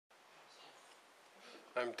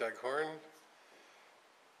I'm Doug Horn.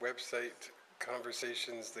 Website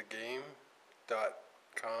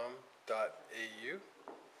conversationsthegame.com.au.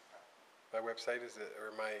 My website is,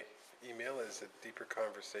 or my email is a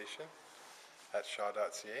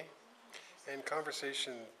deeperconversation@shaw.ca. And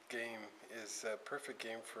Conversation Game is a perfect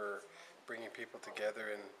game for bringing people together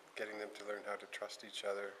and getting them to learn how to trust each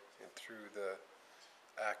other and through the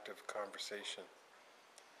act of conversation.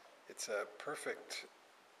 It's a perfect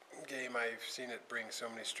game. I've seen it bring so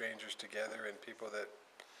many strangers together, and people that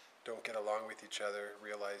don't get along with each other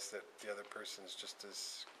realize that the other person's just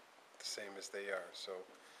as the same as they are. So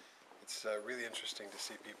it's really interesting to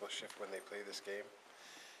see people shift when they play this game.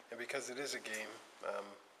 And because it is a game,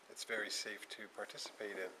 it's very safe to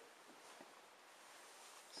participate in.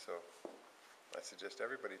 So I suggest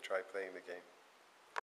everybody try playing the game.